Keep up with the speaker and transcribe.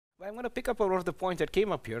I'm going to pick up on one of the points that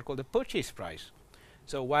came up here called the purchase price.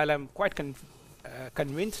 So while I'm quite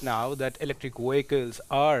convinced now that electric vehicles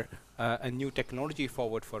are a new technology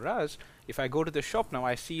forward for us, if I go to the shop now,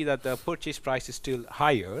 I see that the purchase price is still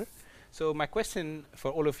higher. So my question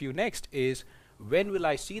for all of you next is, when will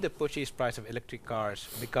I see the purchase price of electric cars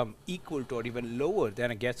become equal to or even lower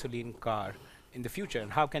than a gasoline car in the future?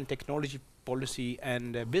 And how can technology, policy,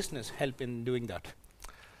 and business help in doing that?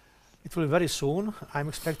 It will be very soon. I'm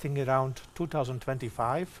expecting around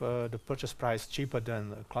 2025, the purchase price cheaper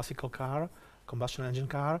than a classical car, combustion engine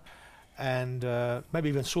car, and maybe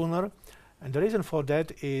even sooner. And the reason for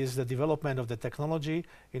that is the development of the technology.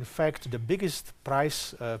 In fact, the biggest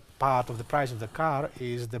price part of the price of the car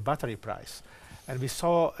is the battery price. And we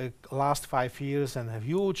saw last 5 years a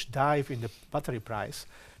huge dive in the battery price.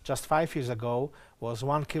 Just 5 years ago was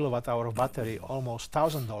 1 kilowatt hour of battery almost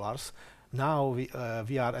 $1,000. Now we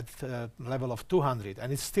are at level of 200,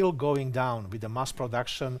 and it's still going down with the mass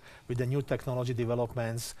production, with the new technology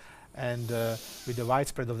developments, and with the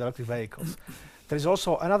widespread of the electric vehicles. There is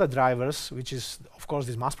also another drivers, which is of course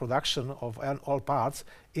this mass production of all parts,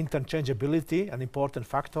 interchangeability, an important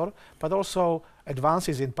factor, but also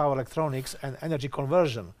advances in power electronics and energy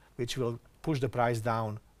conversion, which will push the price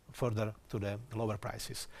down further to the lower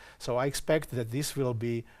prices. So I expect that this will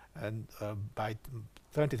be by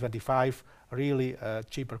 2025 really a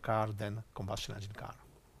cheaper car than combustion engine car.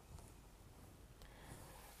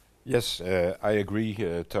 Yes, I agree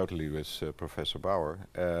totally with Professor Bauer.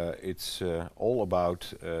 It's all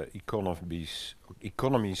about economies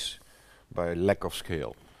by lack of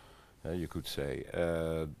scale, you could say.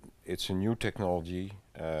 It's a new technology.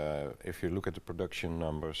 If you look at the production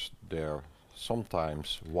numbers, they're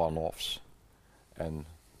sometimes one-offs, and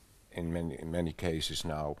in many cases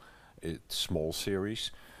now it's small series,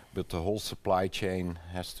 but the whole supply chain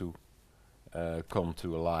has to come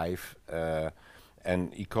to life.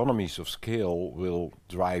 And economies of scale will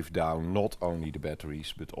drive down not only the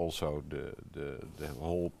batteries but also the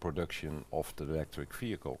whole production of the electric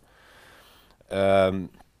vehicle.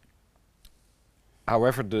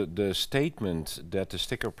 However, the statement that the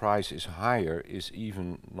sticker price is higher is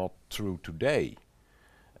even not true today.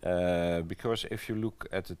 Because if you look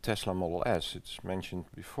at the Tesla Model S, it's mentioned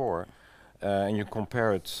before, and you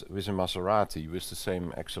compare it with a Maserati with the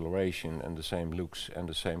same acceleration and the same looks and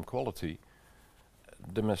the same quality,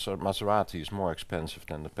 the Maserati is more expensive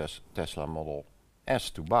than the Tesla Model S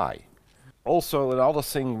to buy. Also, another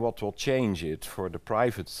thing what will change it for the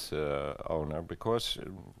private owner, because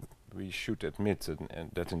we should admit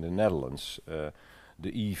that in the Netherlands the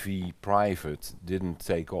EV private didn't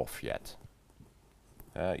take off yet.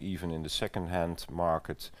 Even in the second-hand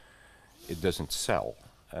market it doesn't sell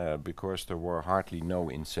because there were hardly no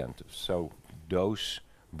incentives. So those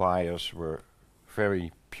buyers were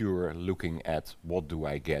very pure looking at what do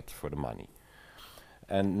I get for the money.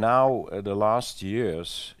 And now the last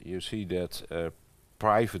years you see that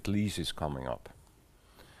private lease is coming up.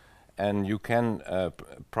 And you can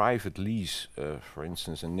private lease, for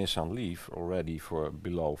instance, a Nissan Leaf already for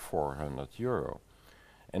below €400.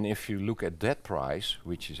 And if you look at that price,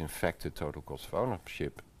 which is in fact the total cost of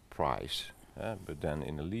ownership price, but then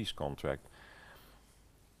in a lease contract,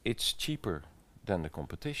 it's cheaper than the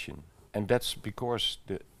competition. And that's because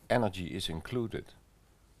the energy is included.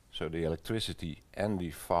 So the electricity and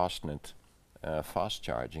the fastnet, fast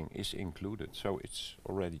charging is included. So it's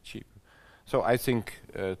already cheaper. So I think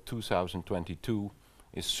 2022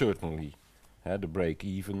 is certainly the break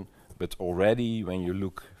even, but already when you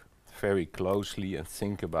look very closely and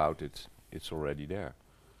think about it, it's already there.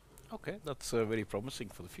 Okay, that's very promising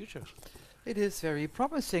for the future. It is very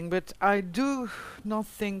promising, but I do not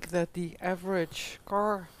think that the average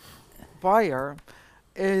car buyer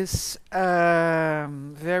is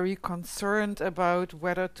very concerned about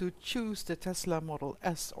whether to choose the Tesla Model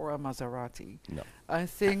S or a Maserati. No. I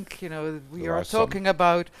think, we There are are some. talking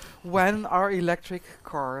about when are electric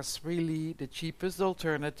cars really the cheapest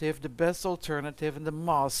alternative, the best alternative in the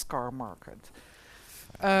mass car market.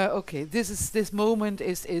 Okay, this moment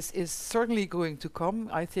is certainly going to come.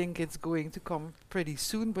 I think it's going to come pretty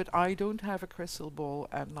soon, but I don't have a crystal ball,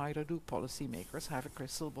 and neither do policymakers have a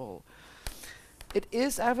crystal ball. It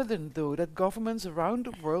is evident, though, that governments around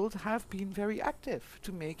the world have been very active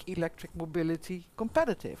to make electric mobility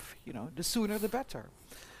competitive. The sooner the better.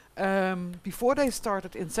 Before they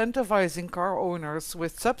started incentivizing car owners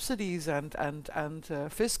with subsidies and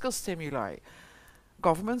fiscal stimuli,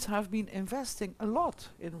 governments have been investing a lot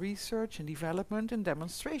in research and development and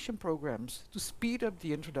demonstration programs to speed up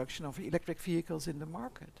the introduction of electric vehicles in the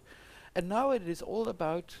market. And now it is all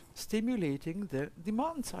about stimulating the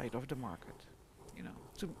demand side of the market.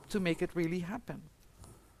 to make it really happen.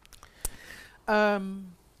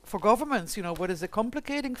 For governments, what is a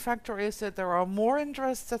complicating factor is that there are more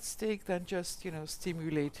interests at stake than just,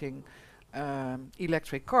 stimulating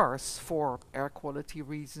electric cars for air quality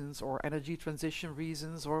reasons or energy transition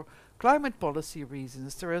reasons or climate policy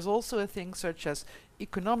reasons. There is also a thing such as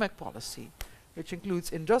economic policy, which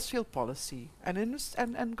includes industrial policy,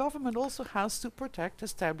 and government also has to protect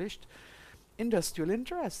established industrial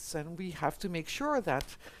interests, and we have to make sure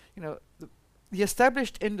that the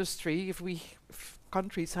established industry, if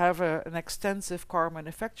countries have an extensive car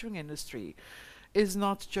manufacturing industry, is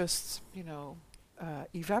not just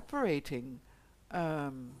evaporating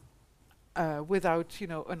without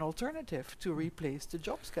an alternative to replace the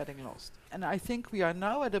jobs getting lost. And I think we are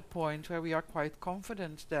now at a point where we are quite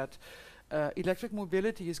confident that electric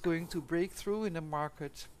mobility is going to break through in the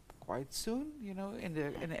market quite soon, in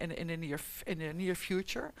the near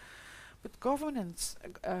future. But governments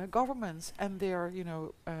and their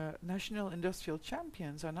national industrial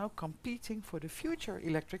champions are now competing for the future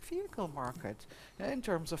electric vehicle market in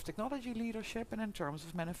terms of technology leadership and in terms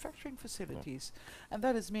of manufacturing facilities, and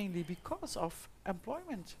that is mainly because of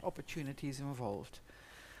employment opportunities involved.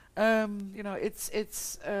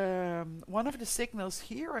 It's one of the signals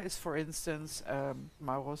here is, for instance,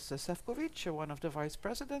 Maros Sefcovic, one of the vice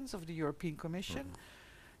presidents of the European Commission.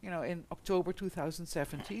 In October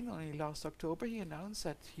 2017, only last October, he announced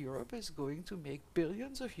that Europe is going to make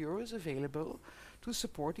billions of euros available to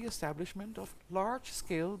support the establishment of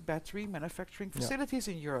large-scale battery manufacturing facilities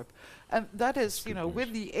in Europe. And that is,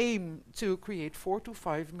 with the aim to create 4 to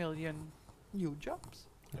 5 million new jobs.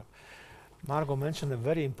 Yeah. Margot mentioned a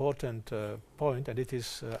very important point, and it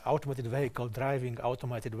is automated vehicle driving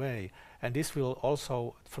automated way. And this will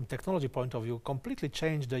also, from technology point of view, completely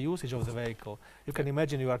change the usage of the vehicle. You can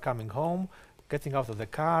imagine you are coming home, getting out of the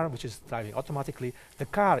car, which is driving automatically. The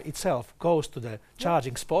car itself goes to the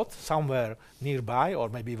charging spot somewhere nearby or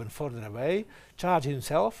maybe even further away, charges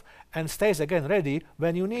himself, and stays again ready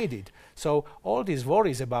when you need it. So all these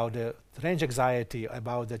worries about the range anxiety,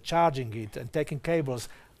 about the charging it and taking cables,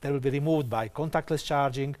 they will be removed by contactless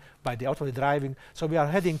charging, by the automated driving. So we are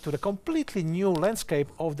heading to the completely new landscape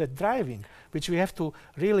of the driving, which we have to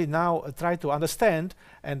really now try to understand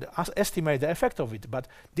and estimate the effect of it. But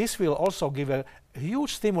this will also give a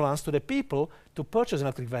huge stimulus to the people to purchase an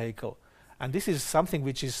electric vehicle. And this is something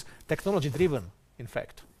which is technology driven, in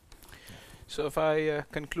fact. So if I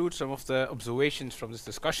conclude some of the observations from this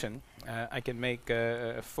discussion, I can make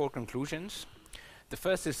 4 conclusions. The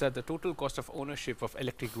first is that the total cost of ownership of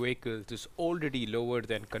electric vehicles is already lower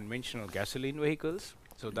than conventional gasoline vehicles.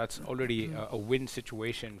 So that's already a win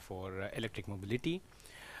situation for electric mobility.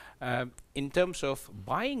 In terms of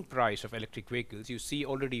buying price of electric vehicles, you see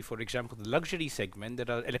already, for example, the luxury segment, that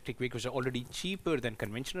our electric vehicles are already cheaper than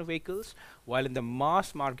conventional vehicles, while in the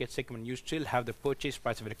mass market segment, you still have the purchase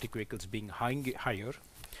price of electric vehicles being higher.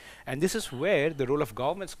 And this is where the role of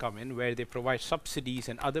governments come in, where they provide subsidies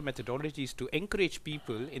and other methodologies to encourage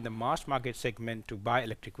people in the mass market segment to buy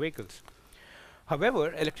electric vehicles.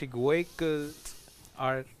 However, electric vehicles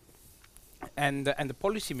are the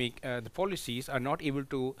policies are not able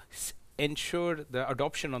to ensure the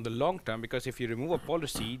adoption on the long term, because if you remove a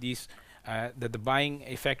policy, the buying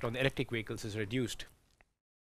effect on the electric vehicles is reduced.